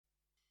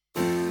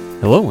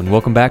Hello and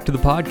welcome back to the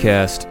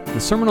podcast. The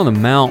Sermon on the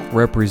Mount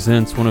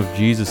represents one of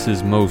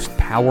Jesus' most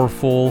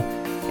powerful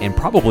and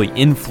probably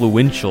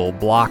influential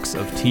blocks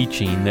of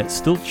teaching that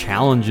still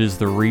challenges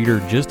the reader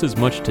just as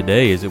much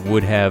today as it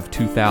would have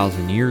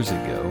 2,000 years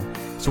ago.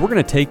 So we're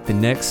going to take the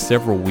next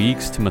several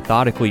weeks to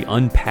methodically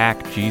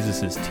unpack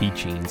Jesus'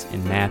 teachings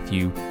in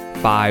Matthew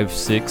 5,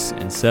 6,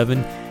 and 7,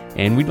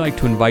 and we'd like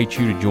to invite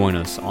you to join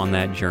us on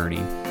that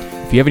journey.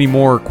 If you have any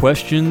more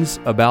questions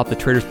about the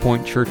Traders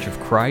Point Church of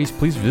Christ,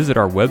 please visit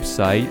our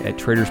website at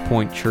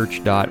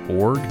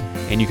traderspointchurch.org,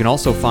 and you can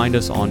also find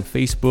us on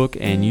Facebook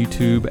and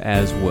YouTube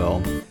as well.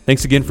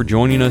 Thanks again for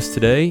joining us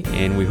today,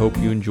 and we hope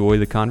you enjoy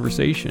the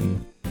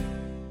conversation.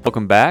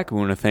 Welcome back. We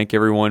want to thank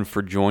everyone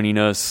for joining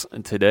us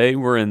today.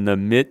 We're in the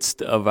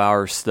midst of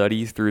our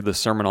study through the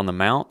Sermon on the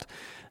Mount.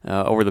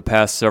 Over the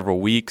past several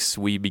weeks,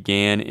 we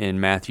began in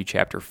Matthew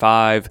chapter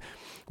 5,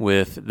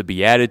 with the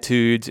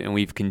Beatitudes, and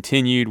we've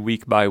continued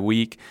week by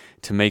week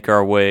to make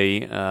our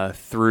way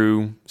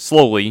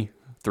slowly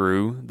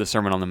through the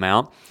Sermon on the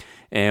Mount.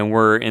 And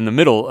we're in the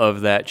middle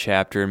of that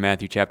chapter in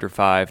Matthew chapter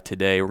 5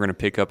 today. We're going to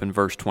pick up in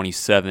verse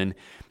 27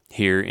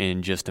 here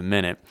in just a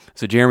minute.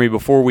 So Jeremy,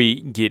 before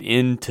we get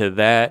into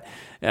that,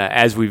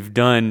 as we've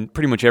done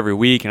pretty much every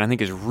week, and I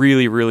think is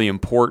really, really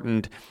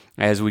important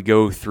as we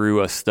go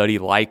through a study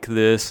like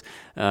this,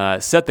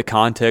 set the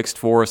context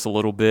for us a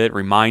little bit,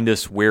 remind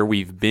us where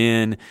we've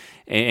been,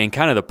 and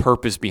kind of the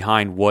purpose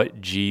behind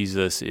what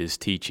Jesus is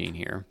teaching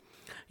here.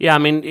 Yeah, I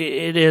mean,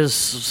 it is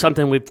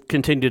something we've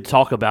continued to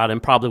talk about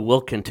and probably will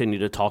continue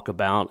to talk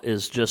about,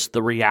 is just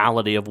the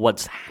reality of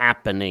what's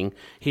happening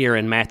here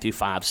in Matthew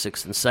 5,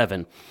 6, and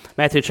 7.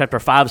 Matthew chapter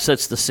 5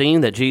 sets the scene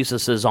that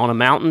Jesus is on a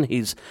mountain.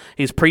 He's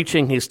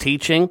preaching, he's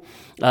teaching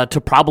to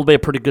probably a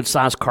pretty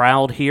good-sized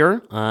crowd here,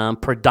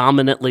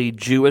 predominantly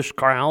Jewish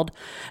crowd,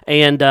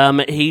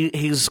 and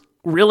he's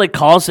really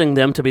causing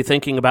them to be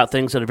thinking about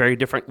things in a very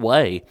different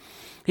way.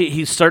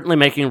 He's certainly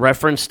making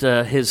reference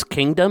to his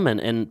kingdom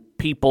and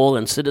people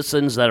and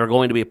citizens that are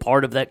going to be a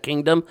part of that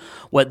kingdom,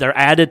 what their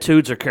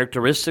attitudes or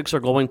characteristics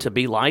are going to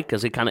be like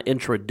as he kind of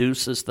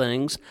introduces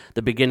things,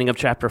 the beginning of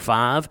chapter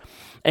 5.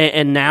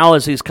 And now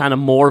as he's kind of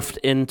morphed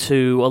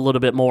into a little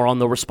bit more on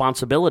the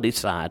responsibility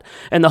side.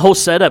 And the whole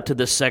setup to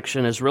this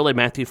section is really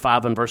Matthew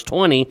 5 and verse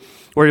 20,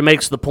 where he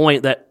makes the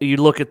point that you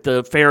look at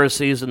the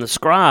Pharisees and the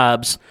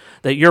scribes,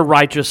 that your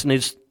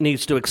righteousness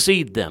needs to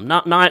exceed them,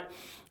 not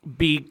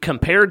be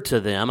compared to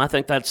them. I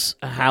think that's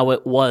how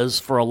it was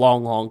for a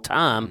long, long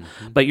time.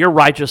 Mm-hmm. But your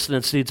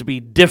righteousness needs to be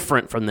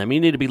different from them. You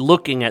need to be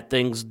looking at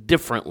things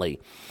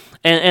differently.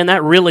 And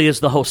that really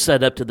is the whole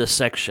setup to this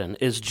section,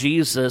 is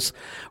Jesus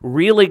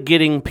really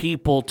getting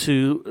people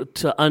to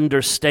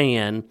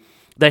understand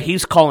that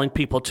he's calling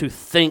people to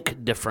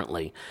think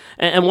differently.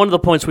 And one of the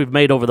points we've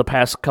made over the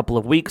past couple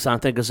of weeks, I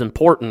think, is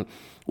important,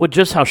 with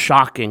just how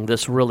shocking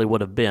this really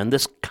would have been.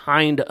 This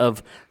kind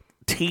of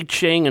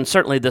teaching, and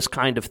certainly this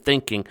kind of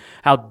thinking,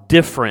 how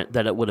different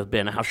that it would have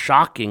been, how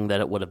shocking that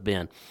it would have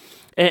been.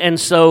 And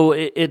so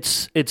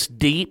it's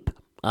deep,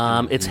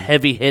 it's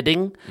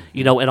heavy-hitting,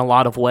 in a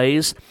lot of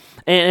ways.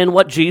 And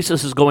what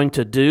Jesus is going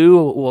to do,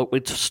 what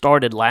we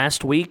started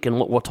last week and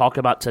what we'll talk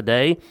about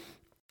today,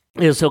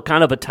 is he'll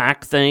kind of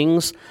attack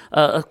things,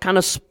 kind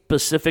of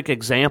specific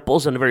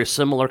examples in a very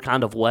similar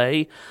kind of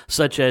way,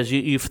 such as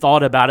you've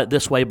thought about it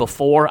this way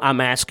before, I'm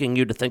asking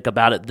you to think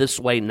about it this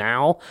way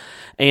now.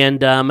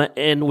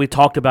 And we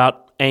talked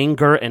about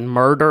anger and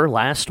murder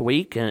last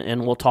week,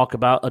 and we'll talk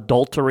about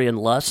adultery and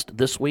lust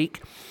this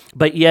week.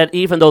 But yet,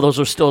 even though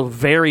those are still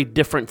very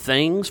different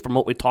things from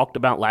what we talked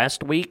about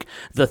last week,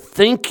 the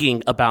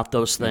thinking about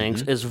those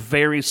things is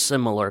very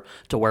similar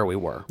to where we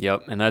were.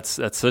 Yep, and that's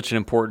such an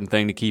important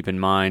thing to keep in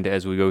mind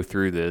as we go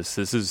through this.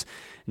 This is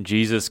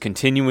Jesus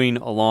continuing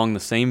along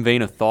the same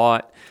vein of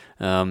thought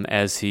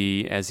as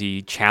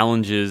he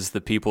challenges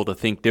the people to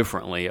think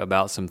differently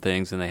about some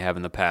things than they have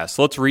in the past.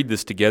 So let's read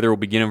this together. We'll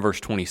begin in verse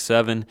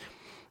 27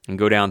 and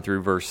go down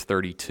through verse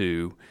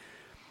 32.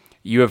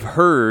 You have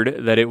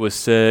heard that it was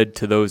said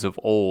to those of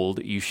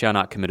old, you shall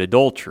not commit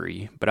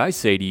adultery. But I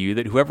say to you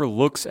that whoever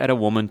looks at a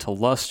woman to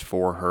lust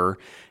for her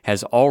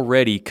has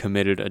already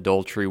committed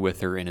adultery with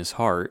her in his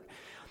heart.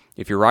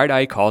 If your right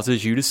eye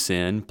causes you to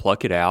sin,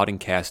 pluck it out and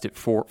cast it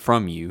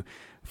from you,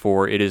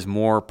 for it is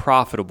more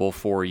profitable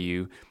for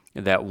you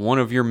that one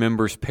of your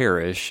members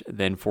perish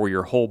than for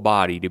your whole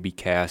body to be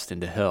cast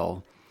into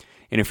hell.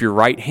 And if your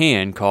right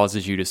hand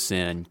causes you to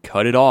sin,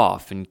 cut it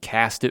off and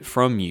cast it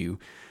from you,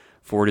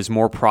 for it is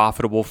more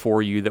profitable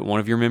for you that one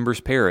of your members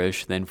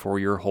perish than for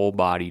your whole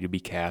body to be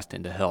cast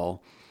into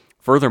hell.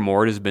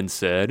 Furthermore, it has been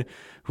said,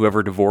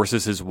 whoever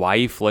divorces his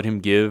wife, let him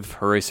give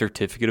her a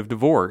certificate of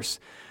divorce.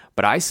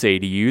 But I say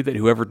to you that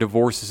whoever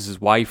divorces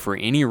his wife for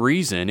any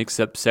reason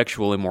except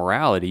sexual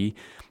immorality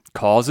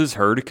causes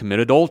her to commit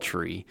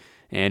adultery,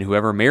 and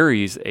whoever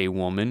marries a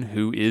woman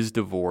who is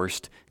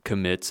divorced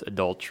commits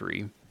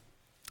adultery.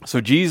 So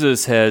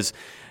Jesus has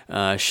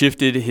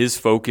shifted his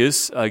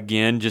focus,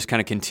 again, just kind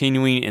of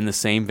continuing in the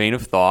same vein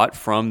of thought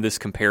from this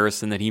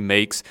comparison that he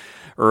makes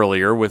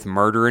earlier with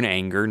murder and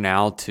anger,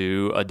 now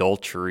to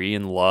adultery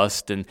and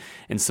lust and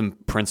some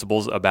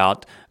principles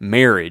about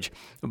marriage.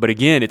 But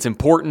again, it's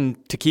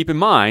important to keep in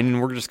mind,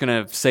 and we're just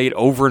going to say it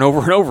over and over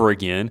and over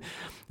again,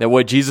 that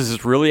what Jesus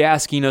is really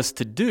asking us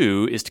to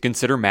do is to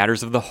consider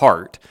matters of the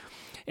heart.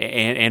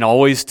 And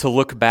always to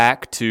look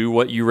back to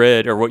what you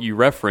read or what you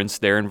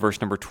referenced there in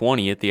verse number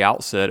 20 at the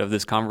outset of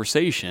this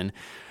conversation,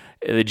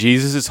 that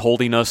Jesus is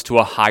holding us to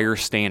a higher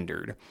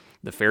standard.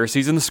 The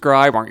Pharisees and the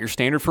scribe aren't your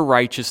standard for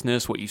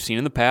righteousness. What you've seen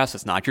in the past,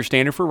 it's not your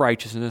standard for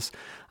righteousness.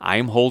 I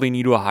am holding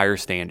you to a higher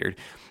standard.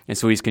 And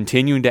so he's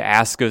continuing to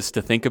ask us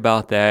to think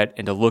about that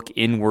and to look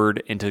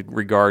inward into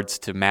regards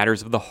to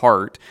matters of the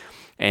heart,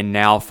 and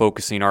now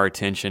focusing our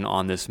attention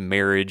on this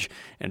marriage,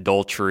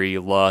 adultery,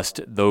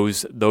 lust,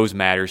 those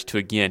matters to,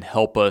 again,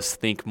 help us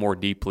think more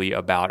deeply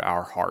about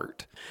our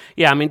heart.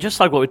 Yeah, I mean, just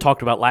like what we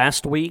talked about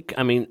last week,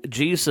 I mean,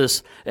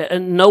 Jesus,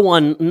 no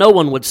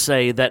one would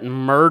say that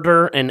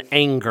murder and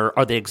anger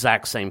are the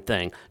exact same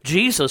thing.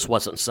 Jesus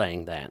wasn't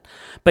saying that.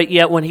 But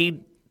yet when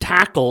he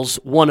tackles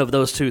one of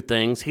those two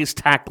things, he's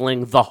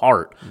tackling the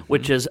heart,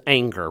 which is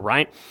anger,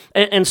 right?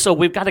 And so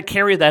we've got to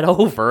carry that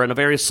over in a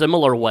very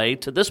similar way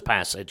to this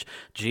passage.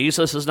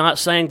 Jesus is not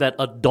saying that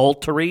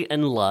adultery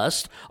and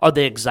lust are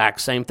the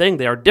exact same thing.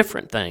 They are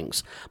different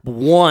things.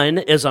 One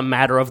is a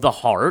matter of the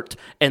heart,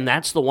 and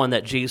that's the one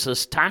that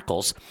Jesus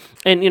tackles.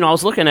 And, I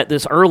was looking at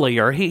this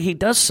earlier. He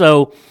does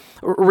so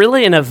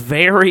really in a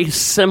very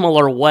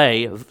similar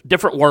way,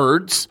 different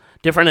words,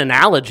 different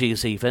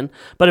analogies even,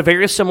 but a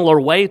very similar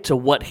way to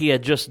what he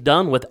had just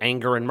done with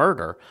anger and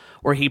murder,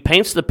 where he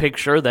paints the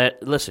picture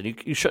that, listen,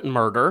 you shouldn't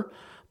murder,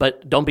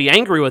 but don't be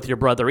angry with your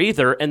brother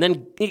either, and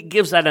then he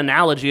gives that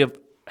analogy of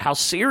how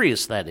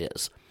serious that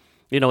is.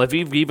 If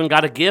you've even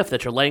got a gift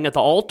that you're laying at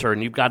the altar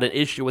and you've got an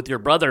issue with your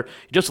brother,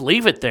 just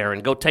leave it there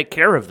and go take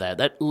care of that.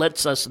 That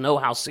lets us know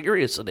how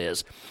serious it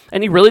is.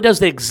 And he really does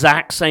the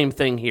exact same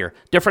thing here.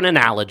 Different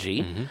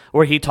analogy,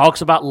 where he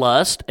talks about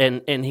lust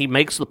and he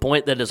makes the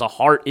point that it's a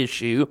heart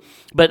issue,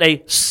 but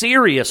a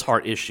serious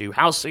heart issue.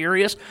 How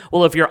serious?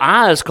 Well, if your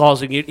eye is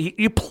causing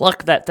you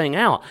pluck that thing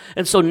out.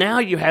 And so now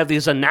you have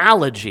these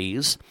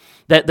analogies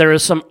that there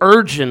is some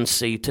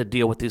urgency to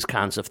deal with these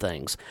kinds of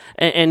things.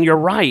 And you're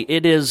right,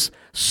 it is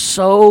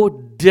so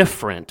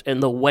different in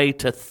the way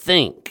to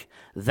think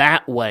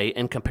that way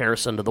in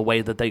comparison to the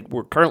way that they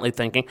were currently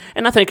thinking,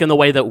 and I think in the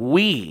way that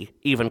we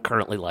even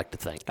currently like to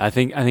think. I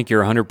think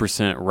you're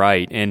 100%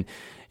 right. And,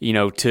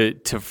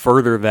 to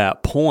further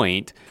that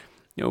point,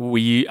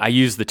 I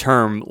used the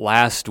term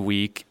last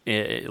week,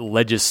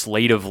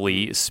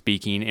 legislatively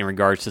speaking, in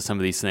regards to some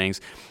of these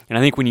things. And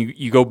I think when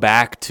you go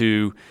back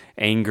to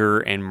anger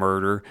and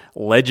murder,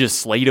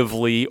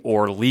 legislatively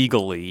or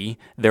legally,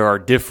 there are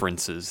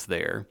differences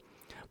there.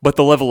 But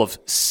the level of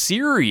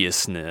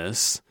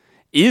seriousness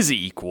is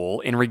equal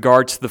in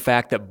regards to the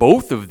fact that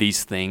both of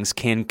these things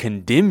can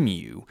condemn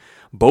you.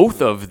 Both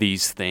of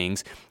these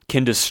things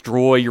can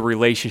destroy your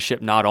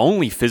relationship not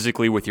only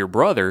physically with your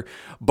brother,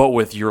 but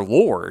with your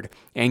Lord,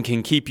 and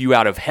can keep you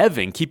out of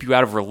heaven, keep you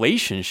out of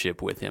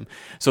relationship with Him.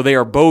 So they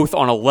are both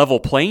on a level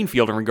playing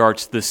field in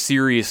regards to the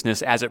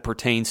seriousness as it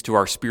pertains to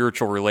our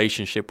spiritual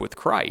relationship with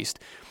Christ.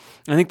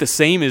 And I think the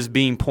same is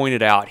being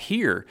pointed out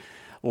here.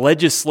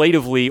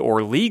 Legislatively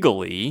or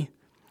legally,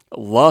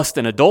 lust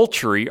and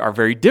adultery are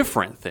very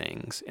different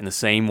things, in the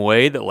same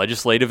way that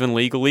legislative and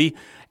legally,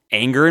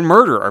 anger and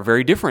murder are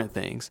very different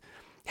things.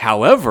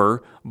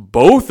 However,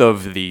 both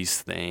of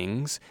these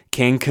things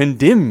can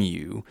condemn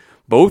you.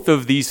 Both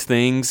of these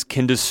things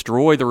can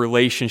destroy the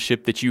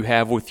relationship that you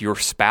have with your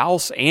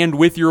spouse and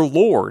with your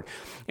Lord.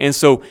 And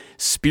so,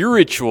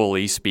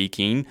 spiritually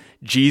speaking,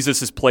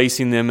 Jesus is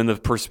placing them in the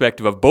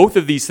perspective of both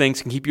of these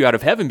things can keep you out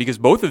of heaven because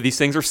both of these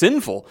things are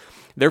sinful.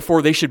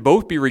 Therefore, they should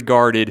both be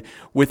regarded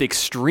with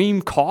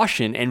extreme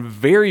caution and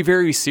very,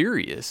 very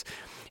serious.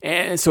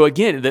 And so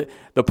again,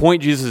 the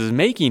point Jesus is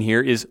making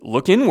here is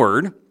look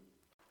inward,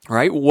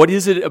 right? What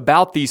is it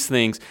about these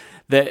things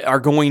that are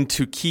going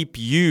to keep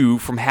you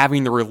from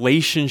having the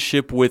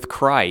relationship with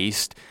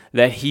Christ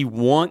that He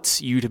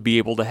wants you to be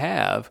able to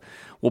have?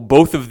 Well,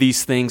 both of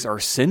these things are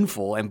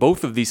sinful, and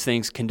both of these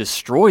things can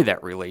destroy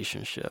that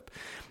relationship.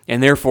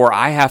 And therefore,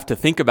 I have to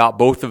think about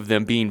both of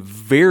them being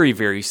very,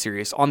 very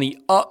serious, on the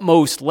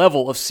utmost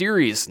level of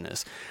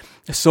seriousness.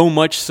 So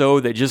much so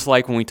that just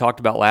like when we talked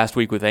about last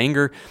week with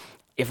anger,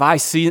 if I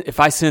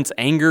sense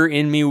anger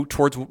in me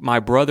towards my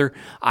brother,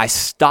 I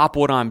stop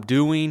what I'm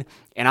doing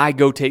and I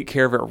go take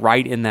care of it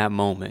right in that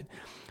moment.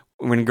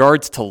 In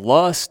regards to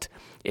lust,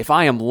 if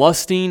I am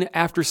lusting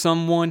after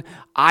someone,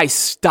 I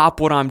stop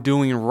what I'm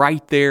doing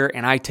right there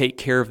and I take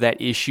care of that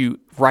issue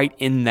right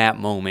in that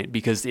moment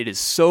because it is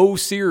so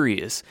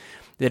serious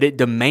that it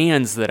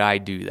demands that I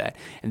do that.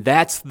 And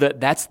that's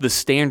the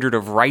standard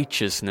of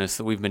righteousness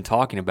that we've been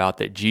talking about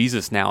that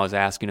Jesus now is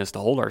asking us to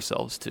hold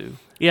ourselves to.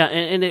 Yeah,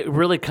 and it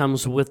really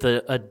comes with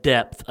a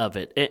depth of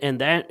it, and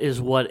that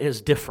is what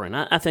is different.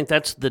 I think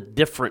that's the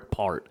different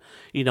part,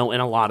 in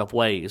a lot of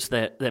ways,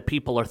 that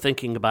people are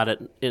thinking about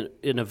it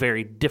in a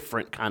very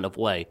different kind of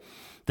way.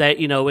 that,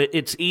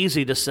 it's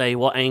easy to say,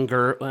 well,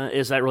 anger,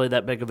 is that really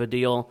that big of a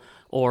deal?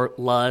 Or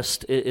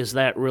lust, is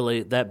that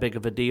really that big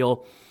of a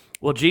deal?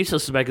 Well,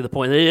 Jesus is making the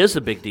point that it is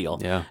a big deal.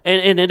 Yeah.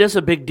 And it is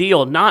a big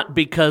deal, not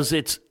because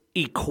it's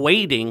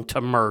equating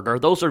to murder.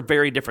 Those are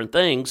very different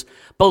things,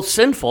 both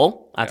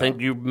sinful. I think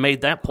you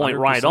made that point 100%.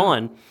 Right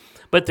on.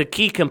 But the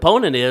key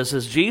component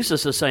is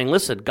Jesus is saying,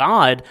 listen,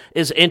 God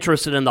is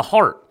interested in the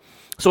heart.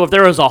 So if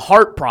there is a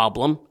heart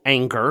problem,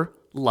 anger,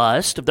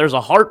 lust, if there's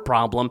a heart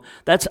problem,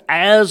 that's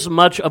as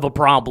much of a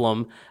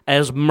problem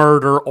as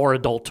murder or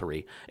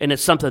adultery. And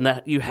it's something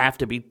that you've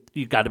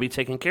got to be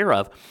taken care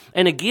of.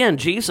 And again,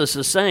 Jesus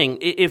is saying,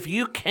 if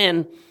you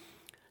can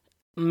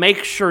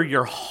make sure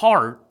your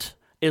heart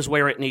is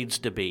where it needs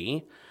to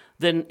be,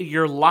 then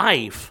your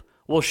life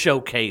will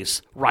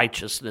showcase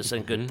righteousness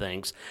and good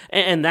things.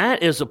 And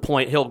that is a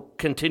point he'll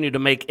continue to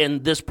make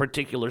in this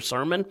particular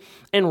sermon,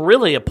 and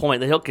really a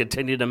point that he'll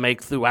continue to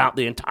make throughout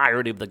the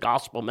entirety of the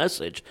gospel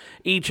message.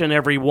 Each and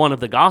every one of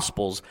the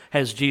gospels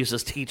has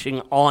Jesus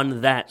teaching on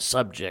that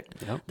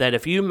subject, that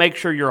if you make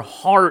sure your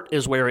heart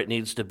is where it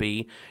needs to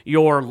be,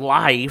 your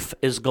life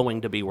is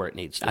going to be where it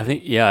needs to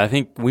be. I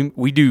think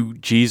we do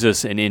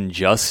Jesus an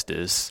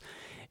injustice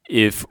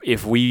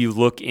if we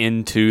look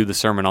into the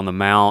Sermon on the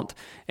Mount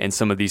and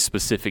some of these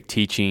specific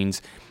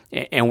teachings,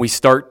 and we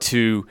start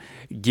to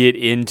get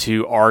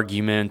into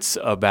arguments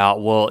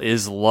about, well,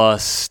 is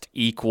lust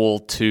equal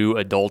to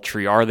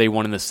adultery? Are they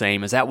one and the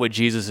same? Is that what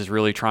Jesus is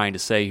really trying to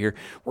say here?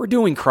 We're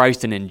doing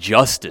Christ an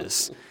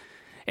injustice.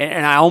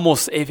 And I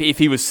almost, if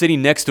he was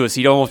sitting next to us,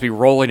 he'd almost be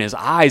rolling his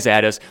eyes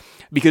at us,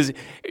 because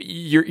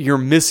you're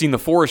missing the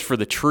forest for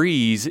the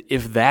trees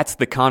if that's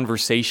the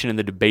conversation and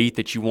the debate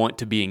that you want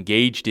to be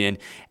engaged in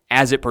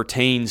as it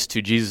pertains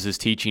to Jesus'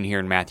 teaching here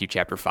in Matthew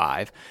chapter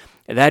 5.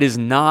 That is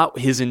not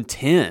his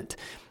intent.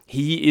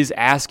 He is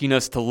asking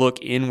us to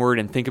look inward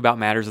and think about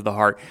matters of the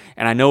heart.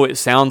 And I know it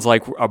sounds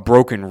like a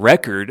broken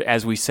record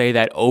as we say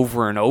that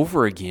over and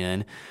over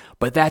again,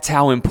 but that's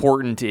how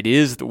important it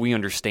is that we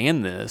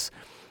understand this.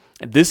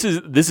 This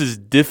is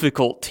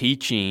difficult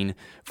teaching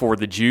for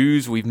the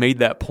Jews. We've made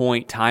that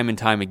point time and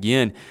time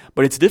again,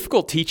 but it's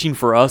difficult teaching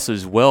for us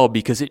as well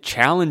because it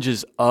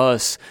challenges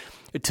us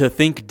to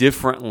think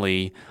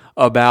differently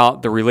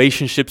about the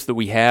relationships that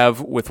we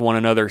have with one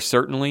another,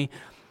 certainly,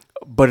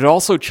 but it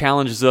also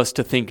challenges us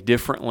to think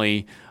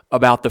differently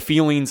about the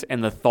feelings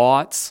and the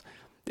thoughts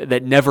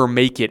that never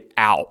make it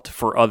out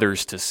for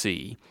others to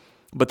see,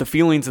 but the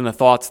feelings and the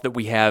thoughts that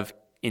we have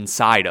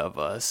inside of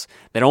us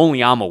that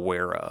only I'm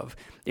aware of.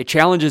 It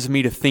challenges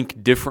me to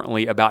think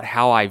differently about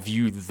how I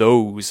view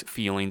those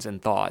feelings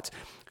and thoughts.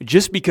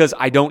 Just because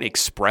I don't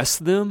express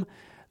them,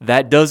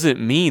 that doesn't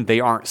mean they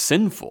aren't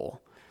sinful.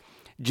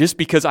 Just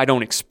because I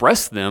don't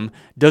express them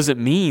doesn't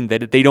mean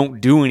that they don't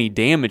do any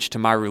damage to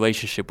my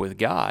relationship with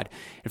God.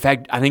 In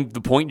fact, I think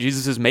the point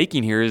Jesus is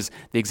making here is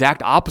the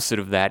exact opposite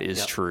of that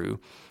is true.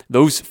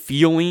 Those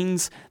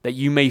feelings that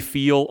you may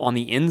feel on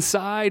the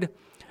inside,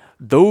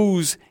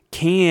 those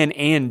can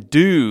and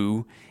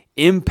do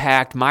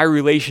impact my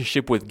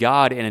relationship with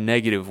God in a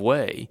negative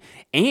way.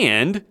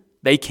 And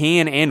they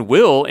can and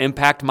will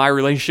impact my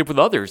relationship with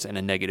others in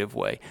a negative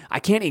way. I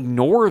can't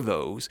ignore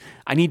those.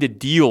 I need to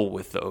deal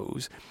with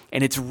those.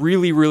 And it's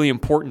really, really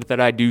important that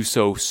I do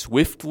so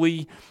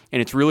swiftly,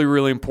 and it's really,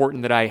 really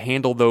important that I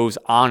handle those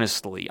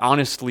honestly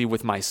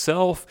with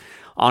myself,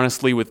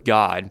 honestly with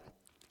God.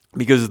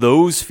 Because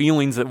those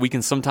feelings that we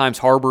can sometimes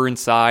harbor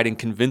inside and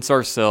convince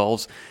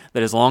ourselves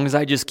that as long as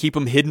I just keep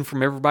them hidden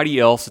from everybody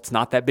else, it's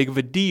not that big of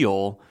a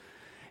deal.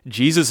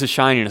 Jesus is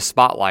shining a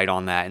spotlight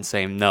on that and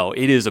saying, no,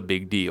 it is a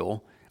big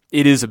deal.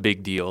 It is a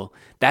big deal.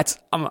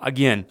 I'm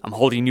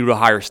holding you to a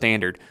higher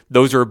standard.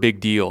 Those are a big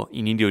deal.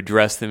 You need to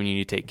address them and you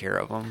need to take care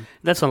of them.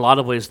 That's in a lot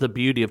of ways the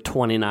beauty of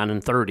 29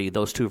 and 30,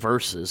 those two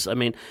verses. I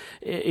mean,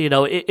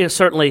 it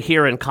certainly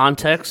here in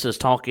context is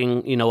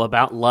talking,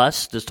 about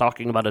lust, is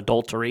talking about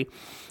adultery.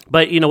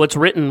 But, it's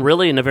written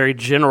really in a very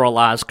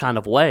generalized kind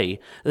of way.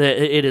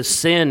 It is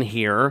sin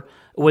here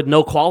with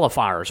no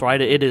qualifiers, right?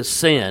 It is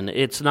sin.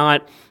 It's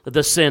not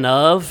the sin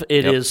of,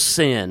 it is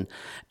sin.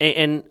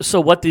 And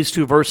so what these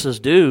two verses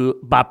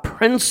do by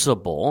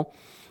principle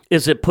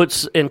is it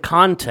puts in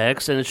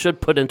context, and it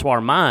should put into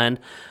our mind,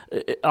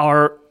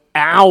 our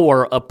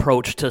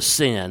approach to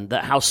sin,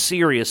 that how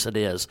serious it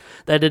is,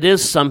 that it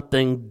is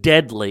something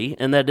deadly,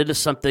 and that it is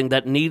something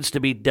that needs to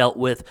be dealt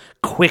with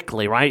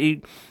quickly,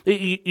 right?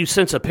 You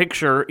sense a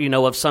picture,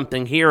 of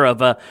something here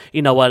of a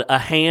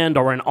hand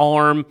or an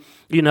arm,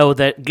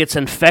 that gets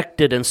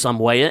infected in some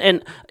way.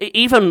 And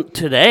even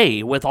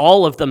today, with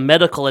all of the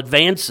medical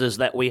advances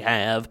that we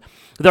have,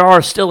 there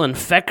are still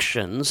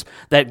infections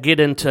that get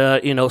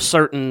into,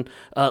 certain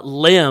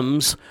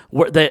limbs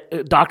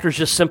that doctors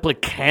just simply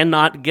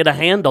cannot get a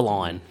handle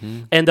on.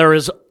 Mm-hmm. And there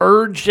is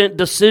urgent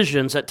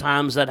decisions at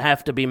times that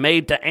have to be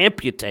made to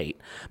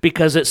amputate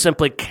because it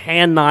simply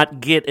cannot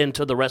get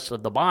into the rest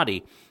of the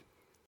body.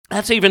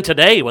 That's even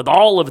today with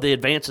all of the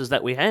advances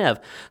that we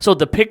have. So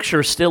the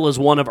picture still is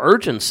one of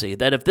urgency.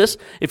 That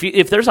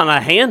if there's on a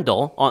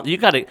handle,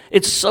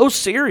 it's so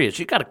serious.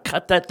 You got to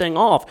cut that thing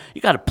off.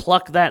 You got to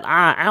pluck that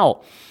eye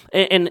out.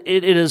 And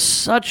it is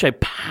such a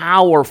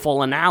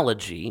powerful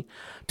analogy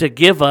to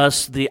give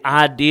us the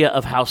idea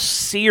of how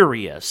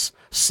serious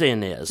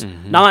sin is.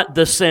 Mm-hmm. Not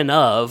the sin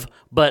of,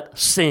 but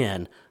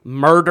sin.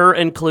 Murder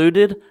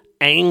included,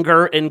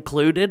 anger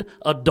included,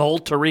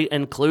 adultery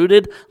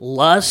included,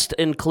 lust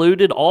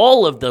included.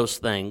 All of those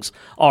things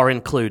are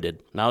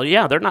included. Now,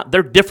 yeah,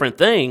 they're different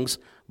things,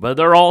 but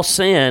they're all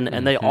sin,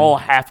 and they all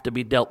have to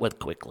be dealt with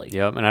quickly.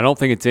 Yep, and I don't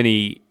think it's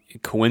any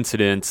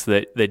coincidence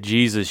that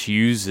Jesus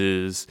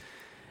uses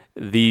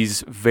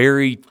these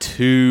very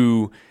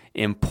two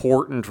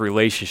important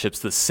relationships,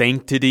 the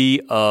sanctity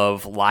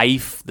of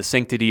life, the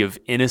sanctity of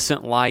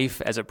innocent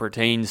life as it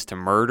pertains to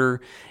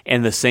murder,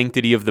 and the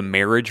sanctity of the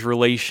marriage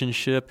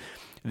relationship.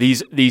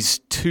 These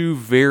two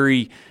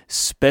very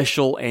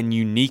special and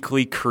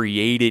uniquely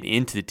created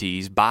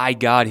entities by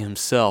God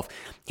himself.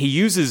 He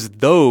uses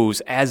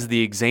those as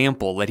the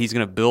example that he's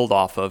going to build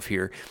off of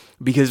here,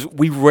 because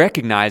we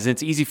recognize, and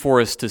it's easy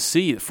for us to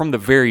see from the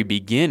very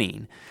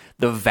beginning,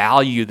 the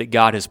value that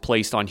God has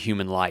placed on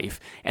human life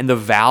and the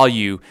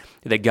value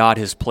that God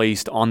has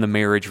placed on the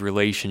marriage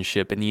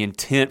relationship and the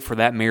intent for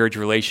that marriage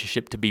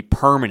relationship to be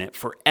permanent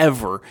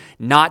forever,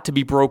 not to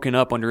be broken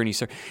up under any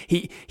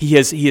circumstance. He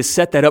has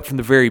set that up from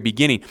the very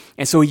beginning.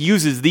 And so he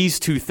uses these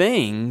two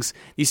things,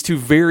 these two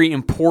very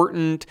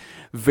important,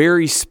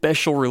 very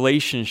special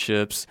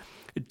relationships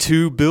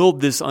to build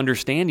this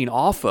understanding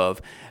off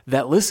of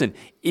that, listen,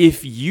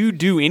 if you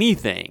do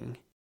anything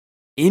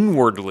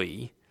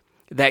inwardly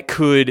that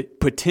could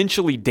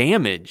potentially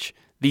damage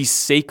these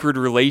sacred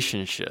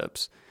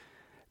relationships,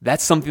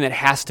 that's something that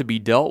has to be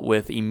dealt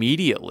with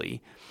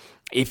immediately.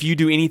 If you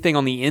do anything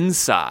on the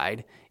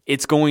inside,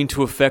 it's going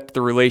to affect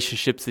the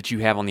relationships that you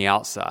have on the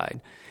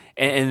outside.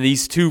 And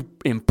these two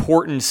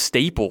important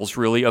staples,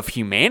 really, of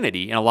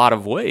humanity in a lot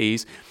of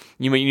ways.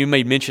 You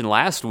made mention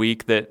last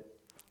week that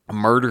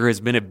murder has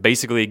been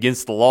basically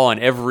against the law in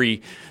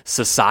every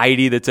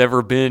society that's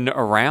ever been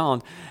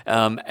around.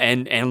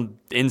 And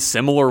in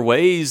similar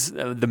ways,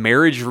 the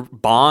marriage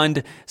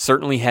bond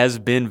certainly has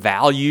been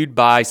valued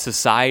by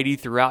society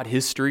throughout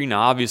history.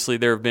 Now, obviously,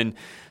 there have been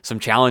some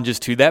challenges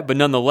to that, but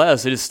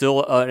nonetheless, it is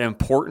still an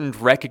important,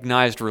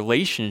 recognized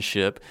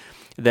relationship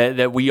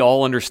that we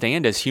all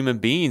understand as human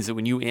beings, that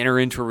when you enter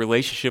into a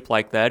relationship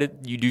like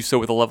that, you do so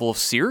with a level of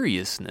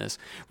seriousness,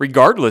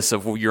 regardless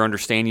of your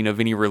understanding of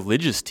any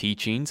religious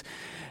teachings.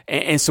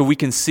 And so we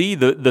can see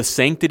the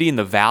sanctity and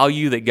the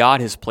value that God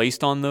has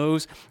placed on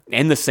those,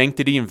 and the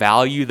sanctity and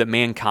value that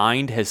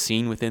mankind has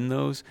seen within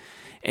those.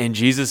 And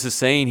Jesus is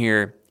saying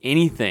here,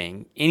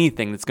 anything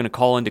that's going to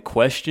call into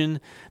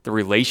question the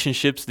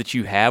relationships that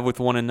you have with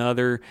one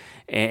another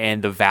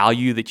and the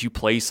value that you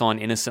place on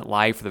innocent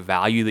life, the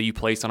value that you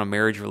place on a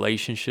marriage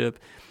relationship,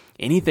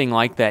 anything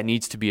like that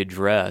needs to be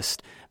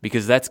addressed,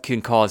 because that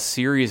can cause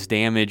serious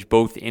damage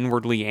both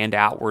inwardly and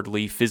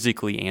outwardly,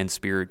 physically and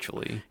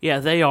spiritually. Yeah,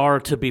 they are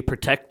to be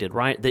protected,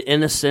 right? The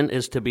innocent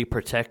is to be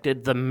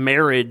protected. The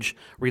marriage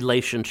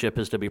relationship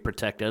is to be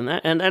protected.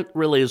 And that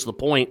really is the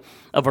point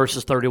of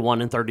verses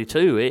 31 and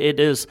 32. It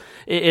is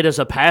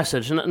a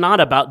passage not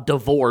about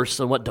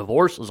divorce and what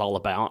divorce is all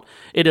about.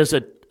 It is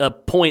a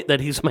point that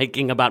he's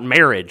making about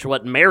marriage,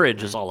 what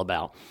marriage is all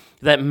about.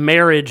 That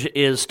marriage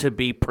is to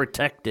be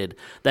protected,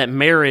 that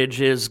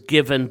marriage is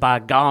given by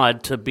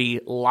God to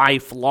be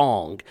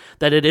lifelong,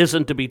 that it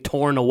isn't to be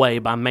torn away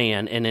by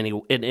man in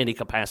any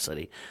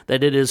capacity,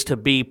 that it is to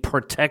be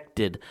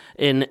protected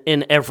in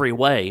every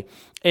way.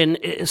 And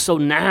so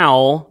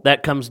now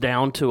that comes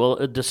down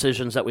to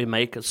decisions that we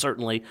make,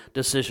 certainly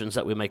decisions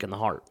that we make in the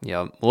heart.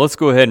 Yeah. Well, let's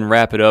go ahead and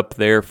wrap it up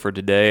there for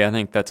today. I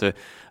think that's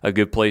a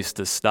good place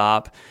to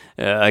stop.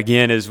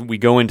 Again, as we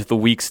go into the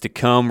weeks to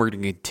come, we're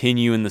going to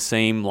continue in the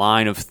same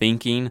line of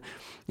thinking.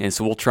 And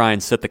so we'll try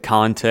and set the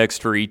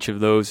context for each of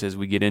those as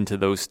we get into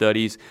those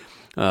studies.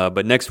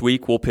 But next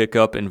week, we'll pick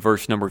up in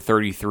verse number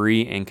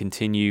 33 and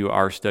continue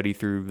our study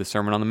through the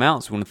Sermon on the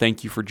Mount. So I want to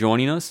thank you for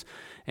joining us,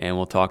 and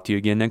we'll talk to you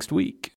again next week.